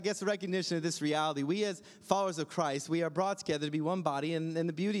I guess, recognition of this reality. We as followers of Christ, we are brought together to be one body, and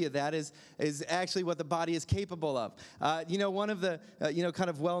the beauty of that is actually what the body is capable of. One of the, kind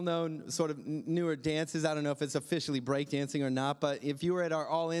of well-known sort of newer dances, I don't know if it's officially breakdancing or not, but if you were at our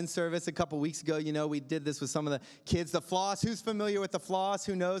all-in service a couple weeks ago, we did this with some of the kids. The floss, who's familiar with the floss?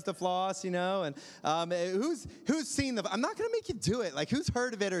 Who knows the floss, And who's seen I'm not going to make you do it. Like, who's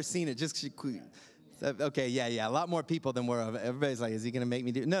heard of it or seen it? Just okay, yeah. A lot more people than we're of. Everybody's like, is he going to make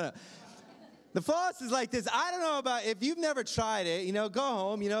me do it? No. The floss is like this. I don't know about, if you've never tried it, go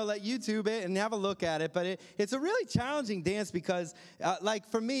home, let YouTube it and have a look at it. But it's a really challenging dance because,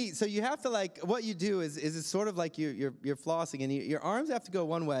 for me, so you have to, what you do is it's sort of like you're flossing, and your arms have to go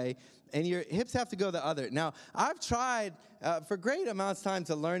one way, and your hips have to go the other. Now, I've tried for great amounts of time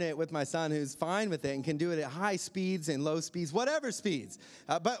to learn it with my son, who's fine with it and can do it at high speeds and low speeds, whatever speeds.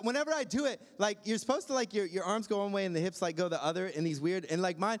 But whenever I do it, you're supposed to, your arms go one way and the hips, go the other in these weird, and,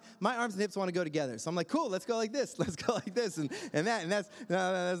 my arms and hips want to go together. So I'm like, cool, let's go like this. Let's go like this and that. And that's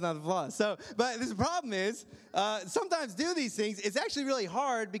not the floss. So, but the problem is, sometimes do these things, it's actually really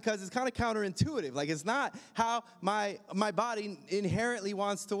hard because it's kind of counterintuitive. It's not how my body inherently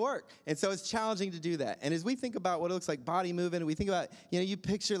wants to work. And so it's challenging to do that. And as we think about what it looks like body movement, and we think about, you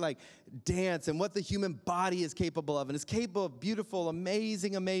picture dance and what the human body is capable of. And it's capable of beautiful,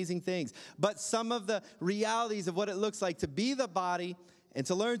 amazing things. But some of the realities of what it looks like to be the body and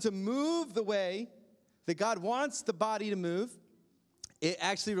to learn to move the way that God wants the body to move, it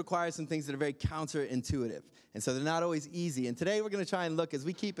actually requires some things that are very counterintuitive. And so they're not always easy. And today we're going to try and look, as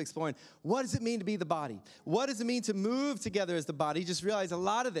we keep exploring, what does it mean to be the body? What does it mean to move together as the body? Just realize a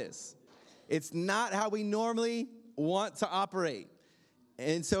lot of this, it's not how we normally want to operate.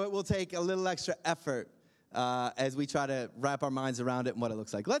 And so it will take a little extra effort as we try to wrap our minds around it and what it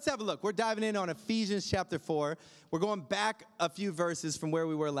looks like. Let's have a look. We're diving in on Ephesians chapter 4. We're going back a few verses from where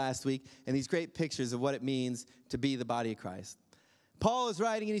we were last week, and these great pictures of what it means to be the body of Christ. Paul is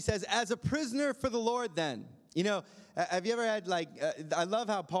writing, and he says, as a prisoner for the Lord then. Have you ever had, I love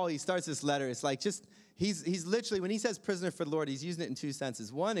how Paul, he starts this letter. It's he's literally, when he says prisoner for the Lord, he's using it in two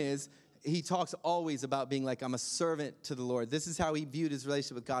senses. One is, he talks always about being I'm a servant to the Lord. This is how he viewed his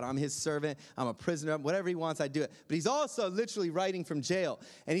relationship with God. I'm his servant. I'm a prisoner. Whatever he wants, I do it. But he's also literally writing from jail.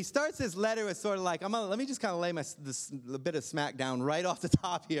 And he starts this letter with sort of let me just kind of lay this bit of smack down right off the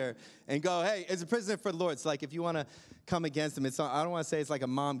top here and go, hey, as a prisoner for the Lord. It's if you want to come against him, I don't want to say it's like a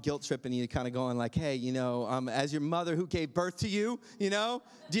mom guilt trip and you kind of going hey, as your mother who gave birth to you, do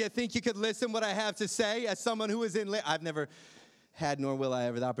you think you could listen what I have to say as someone who is I've never had, nor will I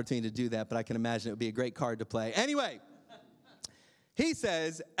ever, the opportunity to do that, but I can imagine it would be a great card to play. Anyway, he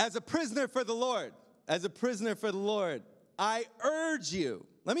says, as a prisoner for the Lord, I urge you.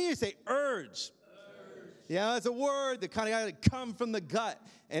 Let me hear you say urge. Yeah, it's a word that kind of got to come from the gut,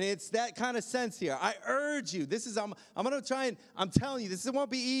 and it's that kind of sense here. I urge you. This is, I'm going to try and, I'm telling you, this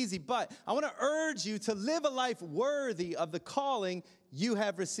won't be easy, but I want to urge you to live a life worthy of the calling you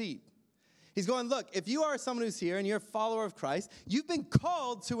have received. He's going, look, if you are someone who's here and you're a follower of Christ, you've been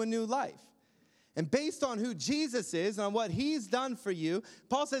called to a new life. And based on who Jesus is and on what he's done for you,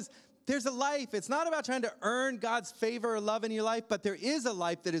 Paul says there's a life. It's not about trying to earn God's favor or love in your life, but there is a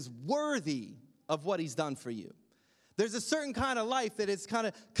life that is worthy of what he's done for you. There's a certain kind of life that is kind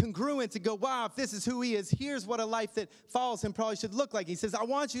of congruent to go, wow, if this is who he is, here's what a life that follows him probably should look like. He says, I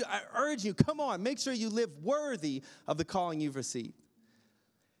urge you, come on, make sure you live worthy of the calling you've received.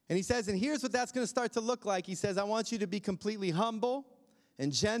 And he says, and here's what that's going to start to look like. He says, I want you to be completely humble and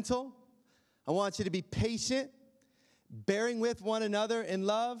gentle. I want you to be patient, bearing with one another in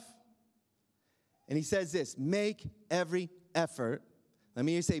love. And he says this, make every effort. Let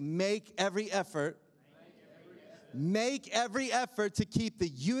me hear you say, make every effort. Make every effort to keep the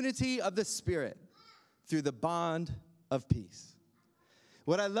unity of the Spirit through the bond of peace.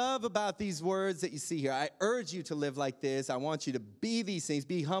 What I love about these words that you see here, I urge you to live like this. I want you to be these things.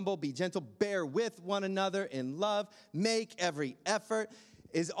 Be humble, be gentle, bear with one another in love. Make every effort.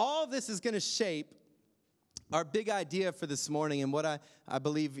 Is all this is going to shape our big idea for this morning and what I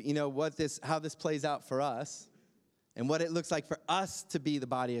believe, how this plays out for us and what it looks like for us to be the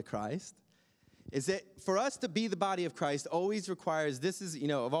body of Christ. Is that for us to be the body of Christ always requires, this is,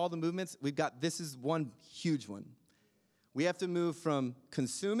 of all the movements, this is one huge one. We have to move from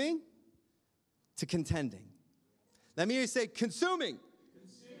consuming to contending. Let me hear you say consuming.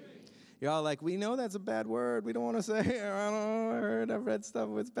 You're all like, we know that's a bad word. We don't want to say, I've read stuff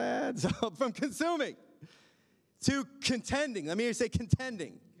that's bad. So from consuming to contending. Let me hear you say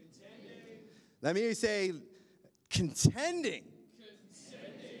contending. Let me hear you say contending.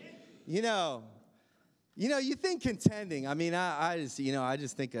 You think contending. I mean, I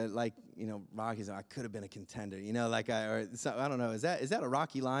just think of like, Rockies. I could have been a contender. I don't know. Is that a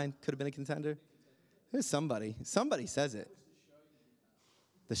Rocky line? Could have been a contender. There's somebody. Somebody says it.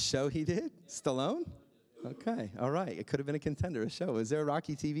 The show he did? Stallone? Okay. All right. It could have been a contender. A show. Is there a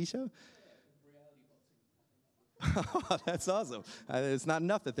Rocky TV show? Oh, that's awesome. It's not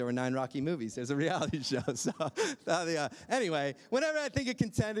enough that there were 9 Rocky movies. There's a reality show. So, anyway, whenever I think of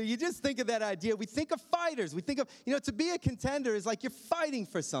contender, you just think of that idea. We think of fighters. We think of, to be a contender is like you're fighting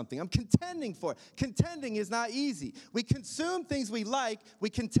for something. I'm contending for it. Contending is not easy. We consume things we like.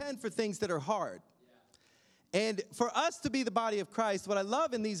 We contend for things that are hard. And for us to be the body of Christ, what I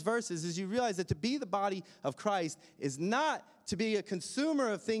love in these verses is you realize that to be the body of Christ is not to be a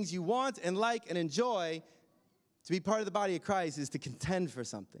consumer of things you want and like and enjoy. To be part of the body of Christ is to contend for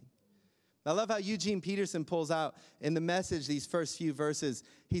something. I love how Eugene Peterson pulls out in the Message these first few verses.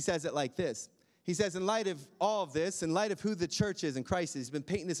 He says it like this. He says, in light of all of this, in light of who the church is in Christ, he's been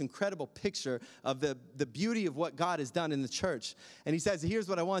painting this incredible picture of the beauty of what God has done in the church. And he says, here's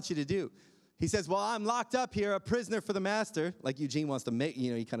what I want you to do. He says, well, I'm locked up here, a prisoner for the master, like Eugene wants to make,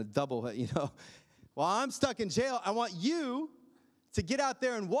 he kind of double it, While I'm stuck in jail, I want you to get out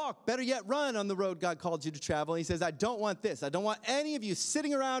there and walk, better yet, run on the road God called you to travel. And he says, I don't want this. I don't want any of you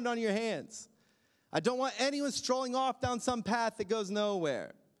sitting around on your hands. I don't want anyone strolling off down some path that goes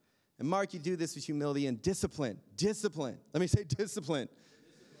nowhere. And Mark, you do this with humility and discipline. Discipline. Let me say discipline.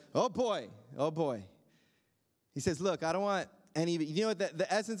 Oh, boy. Oh, boy. He says, look, I don't want any of you. The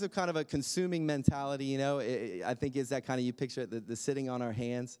essence of kind of a consuming mentality, I think is that kind of, you picture it, the sitting on our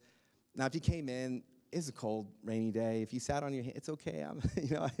hands. Now, if you came in, it's a cold, rainy day. If you sat on your hand, it's okay.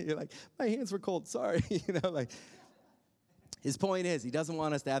 You're like, my hands were cold. Sorry. His point is, he doesn't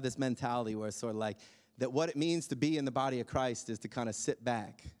want us to have this mentality where it's sort of like that what it means to be in the body of Christ is to kind of sit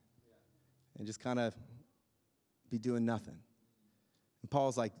back and just kind of be doing nothing. And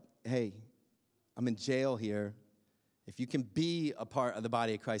Paul's like, hey, I'm in jail here. If you can be a part of the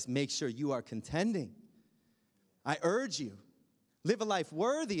body of Christ, make sure you are contending. I urge you, live a life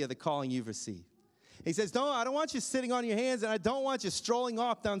worthy of the calling you've received. He says, no, I don't want you sitting on your hands, and I don't want you strolling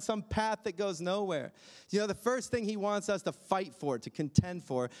off down some path that goes nowhere. The first thing he wants us to fight for, to contend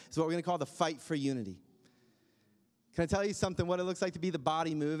for, is what we're going to call the fight for unity. Can I tell you something, what it looks like to be the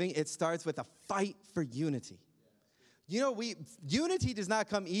body moving? It starts with a fight for unity. Unity does not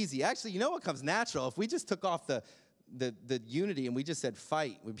come easy. Actually, what comes natural? If we just took off the unity and we just said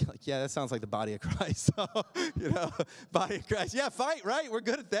fight, we'd be like, yeah, that sounds like the body of Christ. So, body of Christ. Yeah, fight, right? We're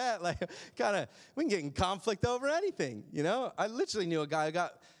good at that. Like, we can get in conflict over anything, I literally knew a guy who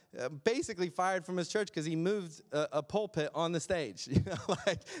got basically fired from his church because he moved a pulpit on the stage.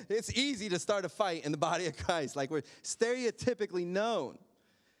 It's easy to start a fight in the body of Christ. Like, we're stereotypically known.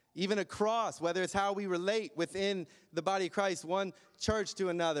 Even across, whether it's how we relate within the body of Christ, one church to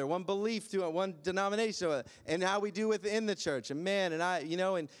another, one belief to one denomination to another, and how we do within the church. And man, and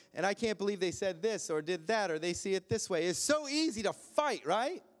I can't believe they said this or did that or they see it this way. It's so easy to fight,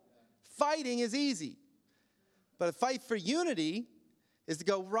 right? Fighting is easy. But a fight for unity is to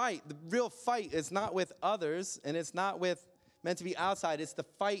go right. The real fight is not with others, and it's not meant to be outside. It's the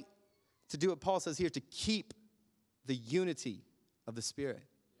fight to do what Paul says here, to keep the unity of the Spirit.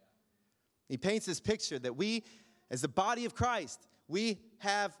 He paints this picture that we, as the body of Christ, we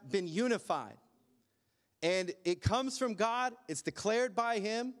have been unified. And it comes from God. It's declared by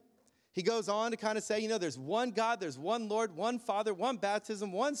him. He goes on to kind of say, there's one God, there's one Lord, one Father, one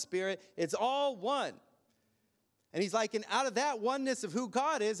baptism, one Spirit. It's all one. And he's like, and out of that oneness of who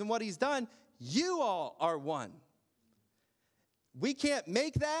God is and what he's done, you all are one. We can't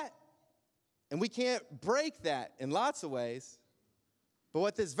make that, and we can't break that in lots of ways. But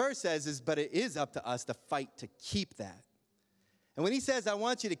what this verse says is, but it is up to us to fight to keep that. And when he says, I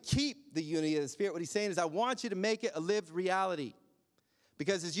want you to keep the unity of the Spirit, what he's saying is, I want you to make it a lived reality.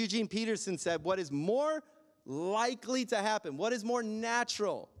 Because as Eugene Peterson said, what is more likely to happen, what is more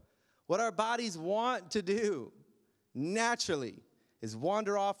natural, what our bodies want to do naturally is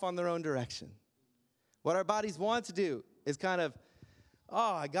wander off on their own direction. What our bodies want to do is kind of,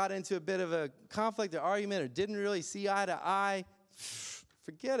 I got into a bit of a conflict or argument or didn't really see eye to eye.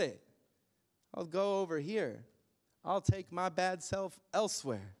 Forget it. I'll go over here. I'll take my bad self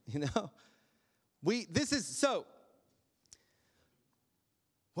elsewhere,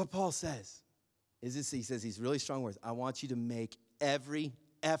 What Paul says is this, he says these really strong words. I want you to make every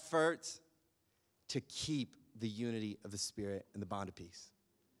effort to keep the unity of the Spirit and the bond of peace.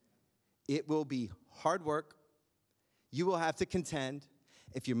 It will be hard work. You will have to contend.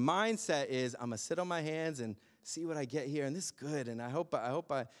 If your mindset is, I'm going to sit on my hands and see what I get here, and this is good. And I hope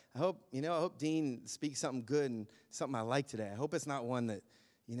Dean speaks something good and something I like today. I hope it's not one that,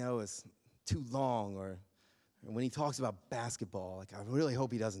 is too long, or when he talks about basketball, like I really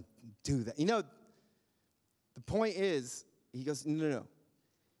hope he doesn't do that. The point is, he goes, no.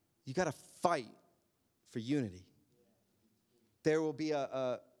 You got to fight for unity. There will be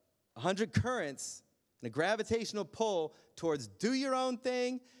 100 currents and a gravitational pull towards do your own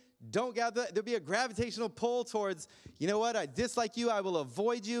thing. Don't gather. There'll be a gravitational pull towards, I dislike you, I will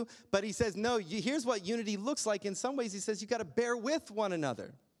avoid you. But he says, no, here's what unity looks like. In some ways, he says, you got to bear with one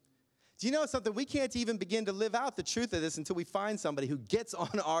another. Do you know something? We can't even begin to live out the truth of this until we find somebody who gets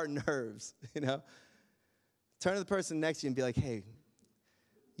on our nerves, Turn to the person next to you and be like, hey,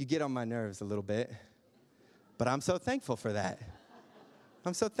 you get on my nerves a little bit, but I'm so thankful for that.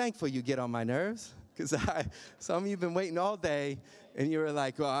 I'm so thankful you get on my nerves, because some of you have been waiting all day, and you were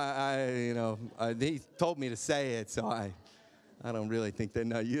like, well, he told me to say it, so I don't really think they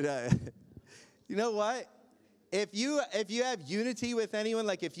know you. You know what? If you have unity with anyone,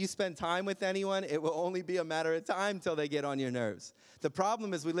 like if you spend time with anyone, it will only be a matter of time till they get on your nerves. The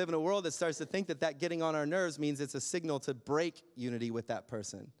problem is we live in a world that starts to think that getting on our nerves means it's a signal to break unity with that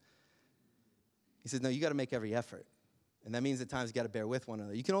person. He says, no, you got to make every effort. And that means at times you got to bear with one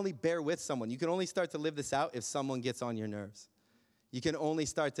another. You can only bear with someone. You can only start to live this out if someone gets on your nerves. You can only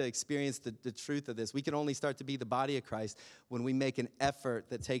start to experience the truth of this. We can only start to be the body of Christ when we make an effort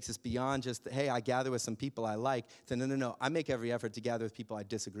that takes us beyond just, hey, I gather with some people I like, to no, I make every effort to gather with people I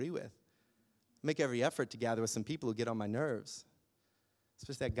disagree with. I make every effort to gather with some people who get on my nerves.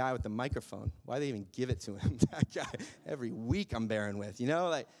 Especially that guy with the microphone. Why do they even give it to him? That guy, every week I'm bearing with.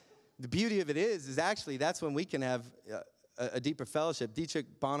 The beauty of it is actually that's when we can have a deeper fellowship.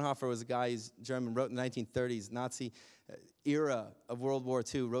 Dietrich Bonhoeffer was a guy, he's German, wrote in the 1930s, Nazi era of World War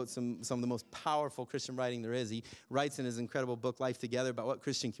II, wrote some of the most powerful Christian writing there is. He writes in his incredible book, Life Together, about what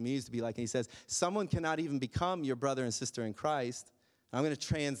Christian community is to be like. And he says, someone cannot even become your brother and sister in Christ. I'm going to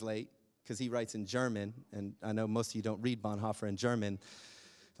translate, because he writes in German, and I know most of you don't read Bonhoeffer in German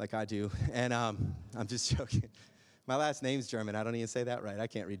like I do, and I'm just joking. My last name's German. I don't even say that right. I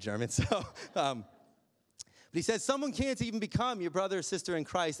can't read German. But he says someone can't even become your brother or sister in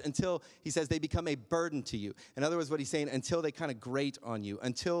Christ until, he says, they become a burden to you. In other words, what he's saying, until they kind of grate on you,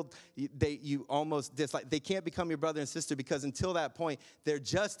 until you almost dislike. They can't become your brother and sister because until that point, they're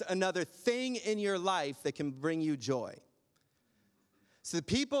just another thing in your life that can bring you joy. So the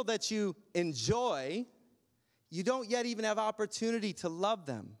people that you enjoy, you don't yet even have opportunity to love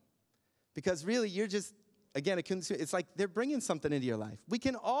them, because really you're just, again, it's like they're bringing something into your life. We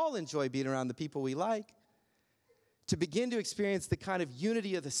can all enjoy being around the people we like. To begin to experience the kind of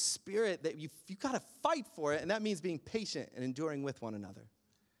unity of the Spirit that you've got to fight for it, and that means being patient and enduring with one another.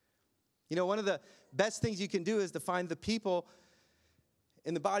 One of the best things you can do is to find the people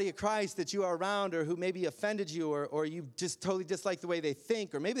in the body of Christ that you are around, or who maybe offended you, or you just totally dislike the way they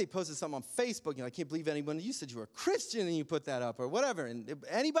think, or maybe they posted something on Facebook, I can't believe anyone, you said you were a Christian and you put that up, or whatever. And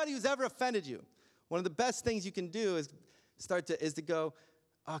anybody who's ever offended you, one of the best things you can do is to go,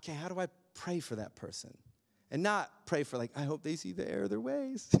 okay, how do I pray for that person? And not pray for, I hope they see the error of their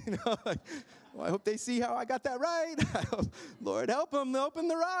ways. I hope they see how I got that right. Lord, help them open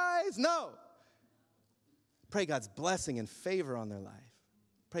their eyes. No. Pray God's blessing and favor on their life.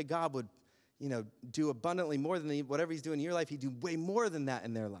 Pray God would, do abundantly more than whatever he's doing in your life. He'd do way more than that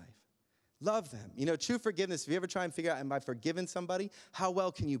in their life. Love them. True forgiveness, if you ever try and figure out, am I forgiving somebody? How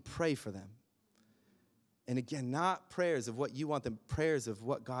well can you pray for them? And again, not prayers of what you want them, prayers of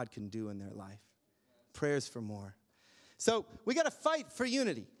what God can do in their life. Prayers for more. So we got to fight for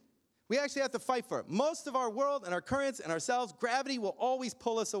unity. We actually have to fight for it. Most of our world and our currents and ourselves, gravity will always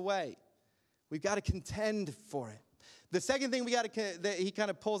pull us away. We've got to contend for it. The second thing that he kind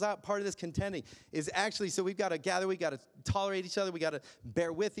of pulls out, part of this contending, is actually, so we've got to gather, we've got to tolerate each other, we've got to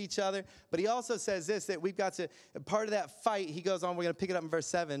bear with each other. But he also says this, that we've got to, part of that fight, he goes on, we're going to pick it up in verse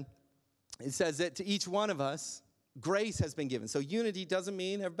 7. It says that to each one of us, grace has been given. So unity doesn't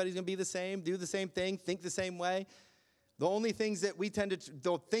mean everybody's going to be the same, do the same thing, think the same way. The only things that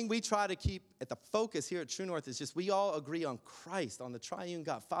the thing we try to keep at the focus here at True North is just we all agree on Christ, on the triune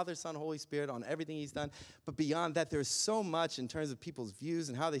God, Father, Son, Holy Spirit, on everything he's done. But beyond that, there's so much in terms of people's views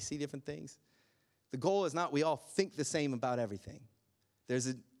and how they see different things. The goal is not we all think the same about everything.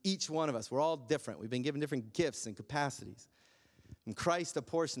 Each one of us, we're all different. We've been given different gifts and capacities. And Christ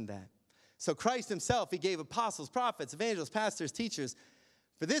apportioned that. So Christ himself, he gave apostles, prophets, evangelists, pastors, teachers,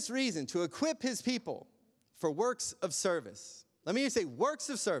 for this reason, to equip his people for works of service. Let me hear you say, works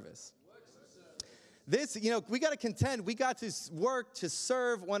of service. This, we got to contend. We got to work to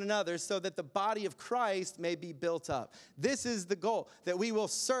serve one another so that the body of Christ may be built up. This is the goal, that we will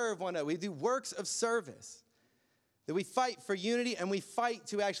serve one another. We do works of service, that we fight for unity and we fight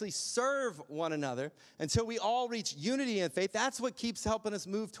to actually serve one another until we all reach unity in faith. That's what keeps helping us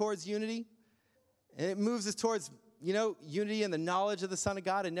move towards unity. And it moves us towards, unity in the knowledge of the Son of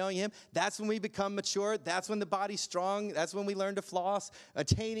God and knowing him. That's when we become mature. That's when the body's strong. That's when we learn to floss,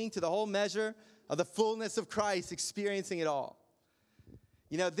 attaining to the whole measure of the fullness of Christ, experiencing it all.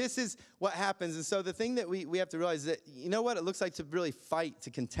 This is what happens. And so the thing that we have to realize is that, what it looks like to really fight, to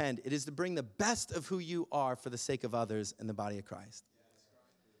contend. It is to bring the best of who you are for the sake of others in the body of Christ.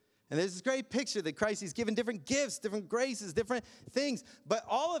 And there's this great picture that Christ, he's given different gifts, different graces, different things. But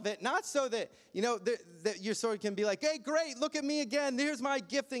all of it, not so that, that you sort of can be like, hey, great, look at me again. Here's my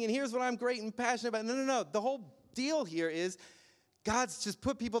gifting, and here's what I'm great and passionate about. No. The whole deal here is God's just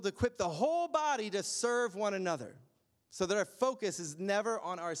put people to equip the whole body to serve one another so that our focus is never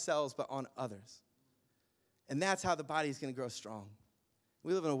on ourselves but on others. And that's how the body is going to grow strong.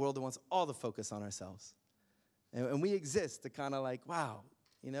 We live in a world that wants all the focus on ourselves. And we exist to kind of like, wow,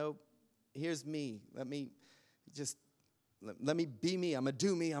 here's me. Let me be me. I'm going to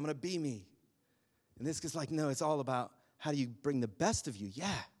do me. I'm going to be me. And this is like, no, it's all about how do you bring the best of you? Yeah,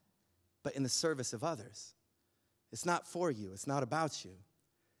 but in the service of others. It's not for you. It's not about you.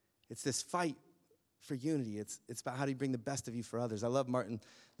 It's this fight for unity. It's about how do you bring the best of you for others. I love Martin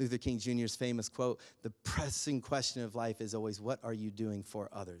Luther King Jr.'s famous quote, the pressing question of life is always, what are you doing for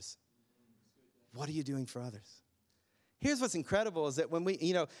others? What are you doing for others? Here's what's incredible is that when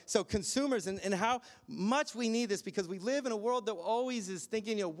we, so consumers and how much we need this because we live in a world that always is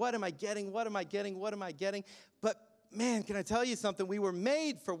thinking, what am I getting? What am I getting? What am I getting? But man, can I tell you something? We were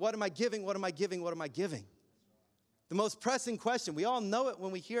made for what am I giving? What am I giving? What am I giving? The most pressing question, we all know it when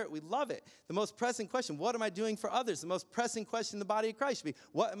we hear it, we love it. The most pressing question, what am I doing for others? The most pressing question in the body of Christ should be,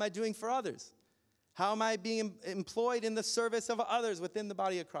 what am I doing for others? How am I being employed in the service of others within the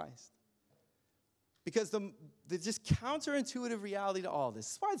body of Christ? Because the just counterintuitive reality to all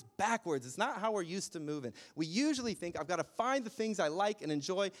this is why it's backwards. It's not how we're used to moving. We usually think, I've got to find the things I like and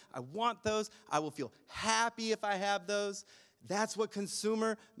enjoy. I want those. I will feel happy if I have those. That's what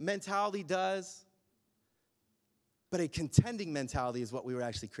consumer mentality does. But a contending mentality is what we were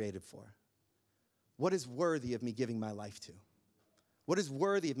actually created for. What is worthy of me giving my life to? What is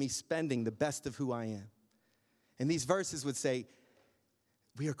worthy of me spending the best of who I am? And these verses would say,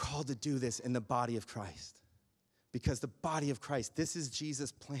 we are called to do this in the body of Christ. Because the body of Christ, this is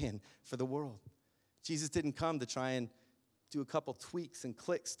Jesus' plan for the world. Jesus didn't come to try and do a couple tweaks and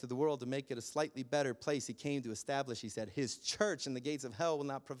clicks to the world to make it a slightly better place. He came to establish, he said, his church, and the gates of hell will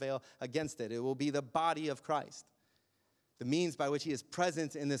not prevail against it. It will be the body of Christ. The means by which he is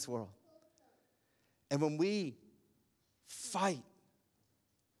present in this world. And when we fight,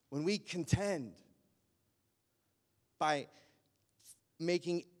 when we contend by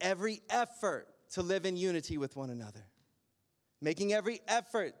making every effort to live in unity with one another, making every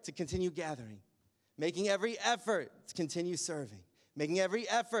effort to continue gathering, making every effort to continue serving, making every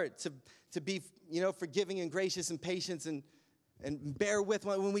effort to be, forgiving and gracious and patient and bear with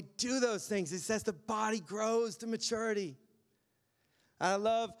one. When we do those things, it says the body grows to maturity. I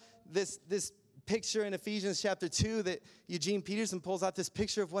love this picture in Ephesians chapter 2 that Eugene Peterson pulls out this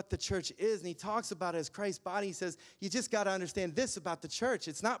picture of what the church is. And he talks about it as Christ's body. He says, you just got to understand this about the church.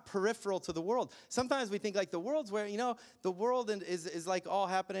 It's not peripheral to the world. Sometimes we think like the world's where, the world is like all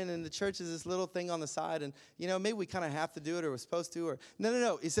happening and the church is this little thing on the side. And, maybe we kind of have to do it or we're supposed to. Or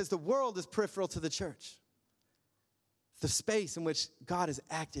no. He says the world is peripheral to the church. The space in which God is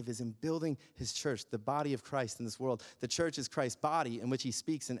active is in building his church, the body of Christ in this world. The church is Christ's body in which he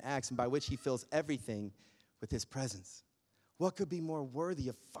speaks and acts and by which he fills everything with his presence. What could be more worthy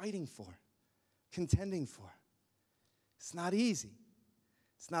of fighting for, contending for? It's not easy.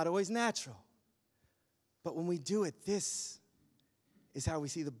 It's not always natural. But when we do it, this is how we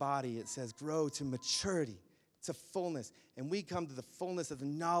see the body. It says grow to maturity, to fullness. And we come to the fullness of the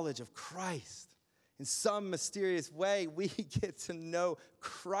knowledge of Christ. In some mysterious way, we get to know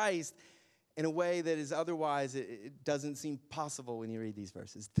Christ in a way that is otherwise, it doesn't seem possible when you read these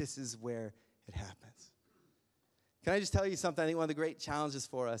verses. This is where it happens. Can I just tell you something? I think one of the great challenges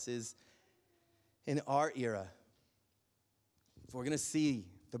for us is in our era, if we're going to see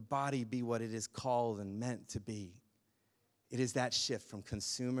the body be what it is called and meant to be, it is that shift from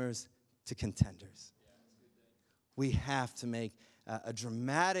consumers to contenders. We have to make a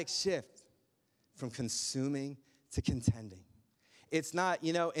dramatic shift from consuming to contending. It's not,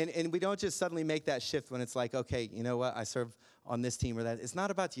 and we don't just suddenly make that shift when it's like, okay, you know what, I serve on this team or that. It's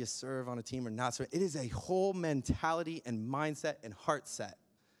not about do you serve on a team or not serve. It is a whole mentality and mindset and heart set.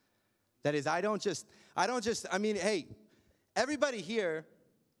 That is, hey, everybody here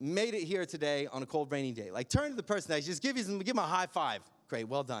made it here today on a cold, rainy day. Like, turn to the person next, just give them a high five. Great,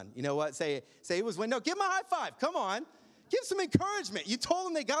 well done. You know what? Say it was no, give them a high five. Come on. Give some encouragement. You told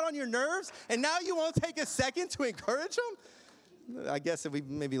them they got on your nerves, and now you won't take a second to encourage them? I guess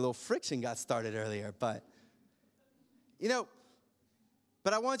maybe a little friction got started earlier, but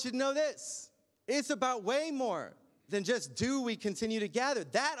I want you to know this. It's about way more than just do we continue to gather.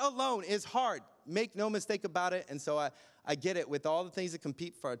 That alone is hard. Make no mistake about it. And so I get it with all the things that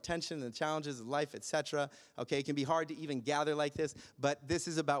compete for our attention and the challenges of life, etc. Okay, it can be hard to even gather like this, but this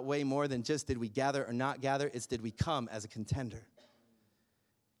is about way more than just did we gather or not gather. It's did we come as a contender.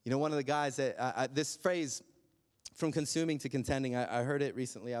 One of the guys that this phrase, from consuming to contending, I heard it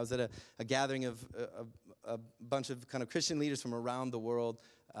recently. I was at a gathering of a bunch of kind of Christian leaders from around the world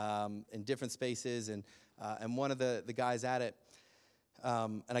in different spaces, and one of the guys at it,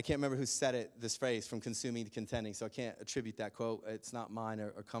 and I can't remember who said it, this phrase, from consuming to contending, so I can't attribute that quote. It's not mine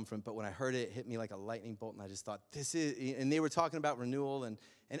or come from, but when I heard it, it hit me like a lightning bolt, and I just thought, and they were talking about renewal, and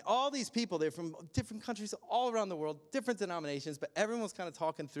all these people, they're from different countries all around the world, different denominations, but everyone was kind of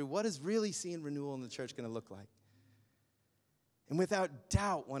talking through what is really seeing renewal in the church going to look like. And without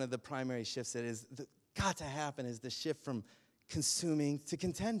doubt, one of the primary shifts that is got to happen is the shift from consuming to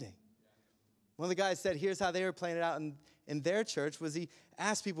contending. One of the guys said, here's how they were playing it out in their church, was he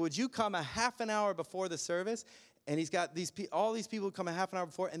asked people, would you come a half an hour before the service? And he's got all these people who come a half an hour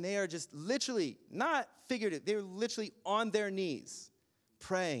before, and they are just literally, not figurative, they're literally on their knees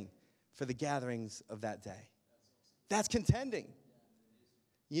praying for the gatherings of that day. That's contending.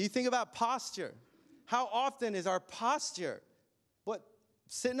 You think about posture. How often is our posture,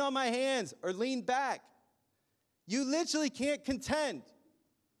 sitting on my hands or lean back? You literally can't contend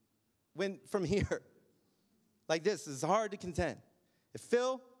from here. Like this, it's hard to contend. If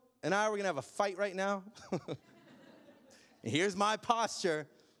Phil and I were going to have a fight right now, and here's my posture,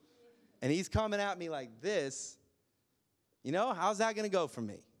 and he's coming at me like this, how's that going to go for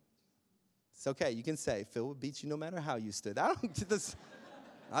me? It's okay. You can say, Phil would beat you no matter how you stood.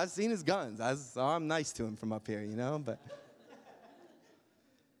 I've seen his guns. I'm nice to him from up here,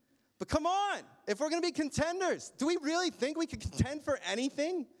 But come on, if we're going to be contenders, do we really think we could contend for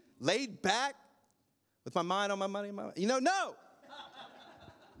anything? Laid back, with my mind on my money? No.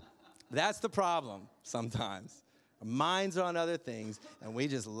 That's the problem sometimes. Our minds are on other things, and we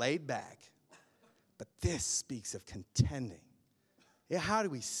just laid back. But this speaks of contending. Yeah, how do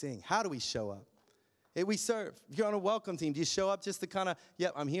we sing? How do we show up? We serve. If you're on a welcome team, do you show up just to kind of,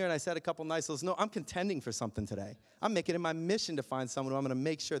 I'm here and I said a couple nice little, no, I'm contending for something today. I'm making it my mission to find someone who I'm going to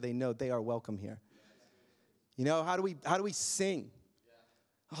make sure they know they are welcome here. How do we sing?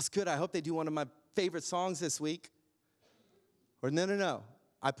 Oh, it's good. I hope they do one of my favorite songs this week. Or no.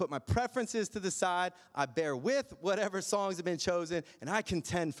 I put my preferences to the side. I bear with whatever songs have been chosen, and I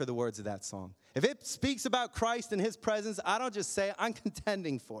contend for the words of that song. If it speaks about Christ and his presence, I don't just say it, I'm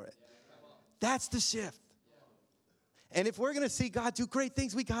contending for it. That's the shift. And if we're going to see God do great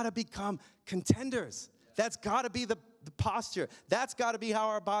things, we got to become contenders. That's got to be the posture. That's got to be how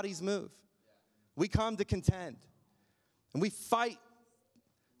our bodies move. We come to contend. And we fight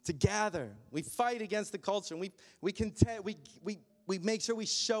to gather. We fight against the culture. And we contend. We make sure we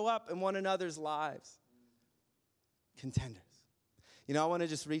show up in one another's lives. Contenders. I want to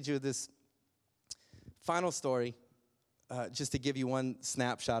just read you this final story, just to give you one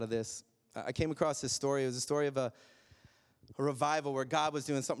snapshot of this. I came across this story. It was a story of a revival where God was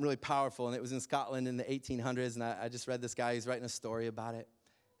doing something really powerful, and it was in Scotland in the 1800s, and I just read this guy. He's writing a story about it,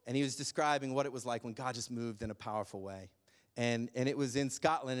 and he was describing what it was like when God just moved in a powerful way. And it was in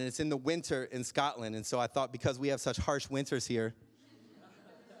Scotland, and it's in the winter in Scotland, and so I thought because we have such harsh winters here,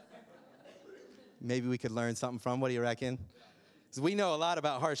 maybe we could learn something from. What do you reckon? Because we know a lot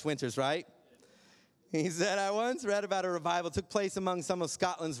about harsh winters, right? He said, I once read about a revival took place among some of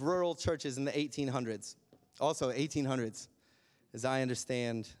Scotland's rural churches in the 1800s. Also, 1800s. As I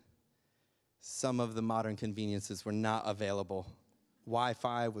understand, some of the modern conveniences were not available.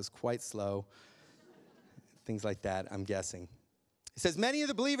 Wi-Fi was quite slow. Things like that, I'm guessing. It says, many of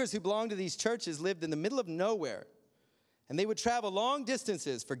the believers who belonged to these churches lived in the middle of nowhere, and they would travel long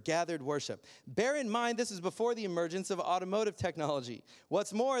distances for gathered worship. Bear in mind, this is before the emergence of automotive technology.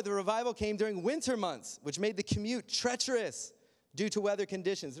 What's more, the revival came during winter months, which made the commute treacherous due to weather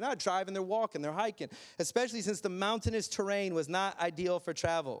conditions. They're not driving, they're walking, they're hiking, especially since the mountainous terrain was not ideal for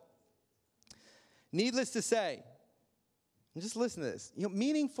travel. Needless to say, And just listen to this.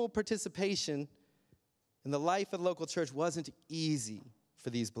 Meaningful participation in the life of the local church wasn't easy for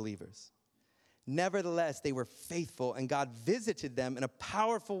these believers. Nevertheless, they were faithful, and God visited them in a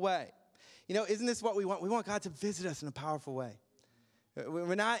powerful way. Isn't this what we want? We want God to visit us in a powerful way.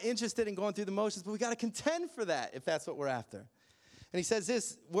 We're not interested in going through the motions, but we got to contend for that if that's what we're after. And he says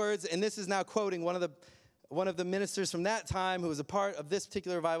this words, and this is now quoting one of the ministers from that time who was a part of this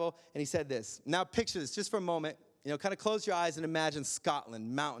particular revival, and he said this. Now picture this just for a moment. Kind of close your eyes and imagine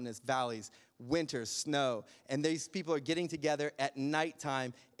Scotland, mountainous valleys, winter, snow, and these people are getting together at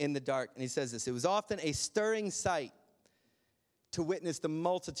nighttime in the dark. And he says this, it was often a stirring sight to witness the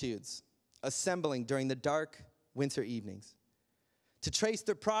multitudes assembling during the dark winter evenings, to trace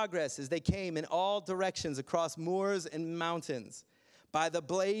their progress as they came in all directions across moors and mountains by the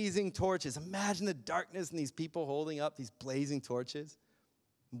blazing torches. Imagine the darkness and these people holding up these blazing torches.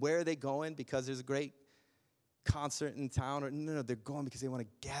 Where are they going? Because there's a great concert in town? Or no, they're going because they want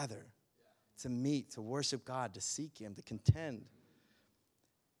to gather, to meet, to worship God, to seek him, to contend.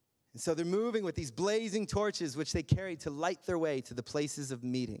 And so they're moving with these blazing torches, which they carried to light their way to the places of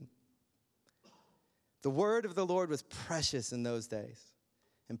meeting. The word of the Lord was precious in those days,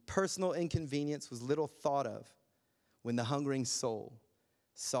 and personal inconvenience was little thought of when the hungering soul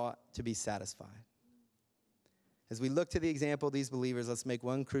sought to be satisfied. As we look to the example of these believers, let's make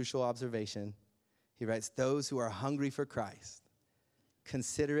one crucial observation. He writes, those who are hungry for Christ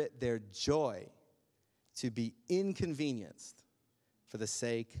consider it their joy to be inconvenienced for the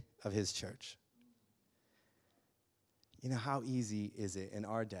sake of his church. How easy is it in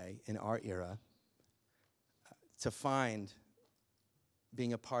our day, in our era, to find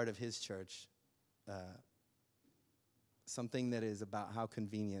being a part of his church something that is about how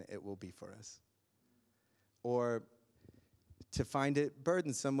convenient it will be for us. Or to find it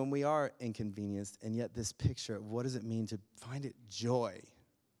burdensome when we are inconvenienced, and yet this picture of what does it mean to find it joy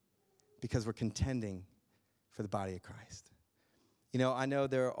because we're contending for the body of Christ. I know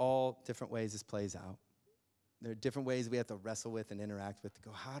there are all different ways this plays out. There are different ways we have to wrestle with and interact with to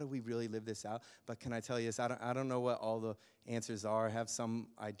go, how do we really live this out? But can I tell you this? I don't know what all the answers are. I have some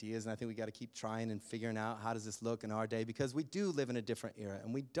ideas, and I think we got to keep trying and figuring out how does this look in our day, because we do live in a different era,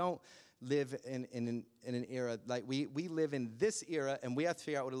 and we don't live in an era like we live in this era, and we have to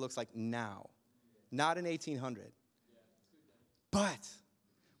figure out what it looks like now, not in 1800. But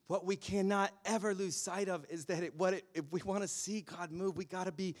what we cannot ever lose sight of is that if we want to see God move, we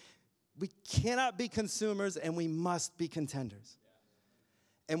cannot be consumers, and we must be contenders.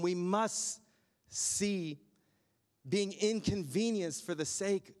 And we must see being inconvenienced for the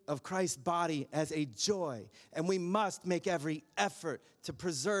sake of Christ's body as a joy. And we must make every effort to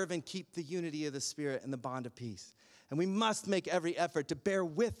preserve and keep the unity of the Spirit and the bond of peace. And we must make every effort to bear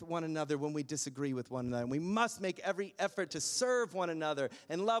with one another when we disagree with one another. And we must make every effort to serve one another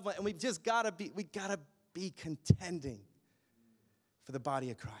and love one. And we gotta be contending for the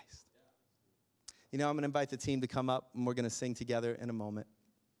body of Christ. I'm going to invite the team to come up, and we're going to sing together in a moment.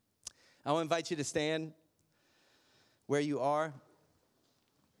 I want to invite you to stand where you are.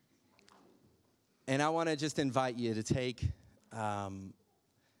 And I want to just invite you to take, going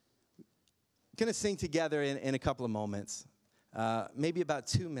to sing together in a couple of moments, maybe about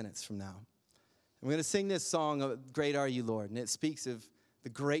 2 minutes from now. We're going to sing this song, Great Are You, Lord, and it speaks of the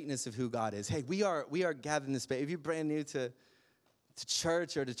greatness of who God is. Hey, we are gathered in this space. If you're brand new to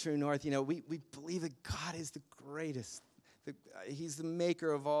church or to True North, we believe that God is the greatest. He's the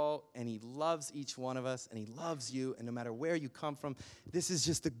maker of all, and he loves each one of us, and he loves you, and no matter where you come from, this is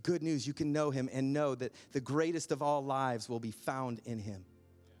just the good news. You can know him and know that the greatest of all lives will be found in him.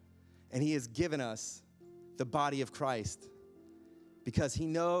 And he has given us the body of Christ because he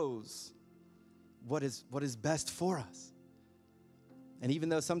knows what is best for us. And even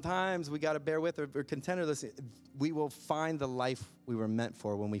though sometimes we got to bear with or contend with this, we will find the life we were meant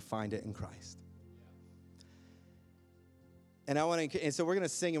for when we find it in Christ. And so we're going to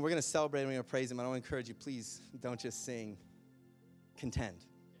sing, and we're going to celebrate, and we're going to praise him. And I want to encourage you, please don't just sing, contend.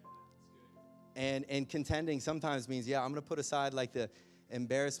 And contending sometimes means, I'm going to put aside like the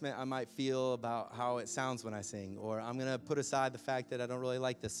embarrassment I might feel about how it sounds when I sing, or I'm going to put aside the fact that I don't really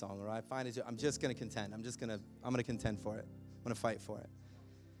like this song, or I find it, I'm just going to contend. I'm going to contend for it. I'm going to fight for it.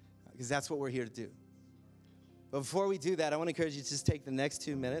 Because that's what we're here to do. But before we do that, I want to encourage you to just take the next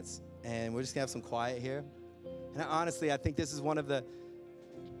 2 minutes, and we're just going to have some quiet here. And honestly, I think this is one of the,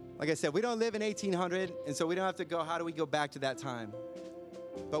 like I said, we don't live in 1800, and so we don't have to go, how do we go back to that time?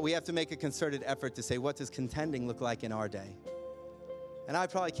 But we have to make a concerted effort to say, what does contending look like in our day? And I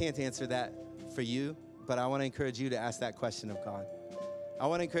probably can't answer that for you, but I want to encourage you to ask that question of God. I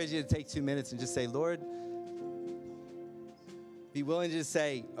want to encourage you to take 2 minutes and just say, Lord, Be willing to just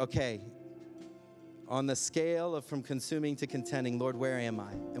say, okay, on the scale of from consuming to contending, Lord, where am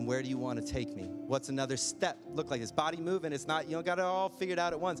I? And where do you want to take me? What's another step look like? Is body moving? It's not, you don't got it all figured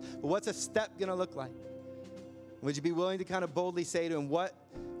out at once. But what's a step going to look like? Would you be willing to kind of boldly say to him, what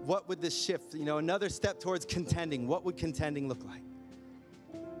would this shift, another step towards contending? What would contending look like?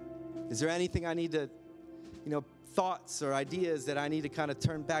 Is there anything I need to, thoughts or ideas that I need to kind of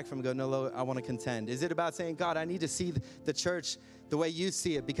turn back from and go, no, Lord, I want to contend? Is it about saying, God, I need to see the church the way you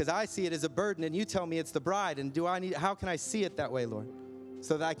see it, because I see it as a burden and you tell me it's the bride, and how can I see it that way, Lord,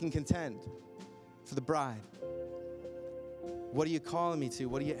 so that I can contend for the bride? What are you calling me to?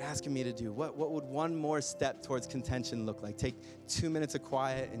 What are you asking me to do? What would one more step towards contention look like? Take 2 minutes of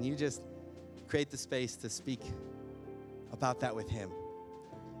quiet and you just create the space to speak about that with him.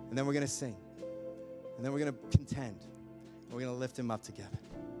 And then we're going to sing. And then we're going to contend. And we're going to lift him up together.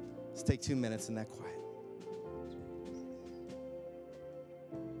 Let's take 2 minutes in that quiet.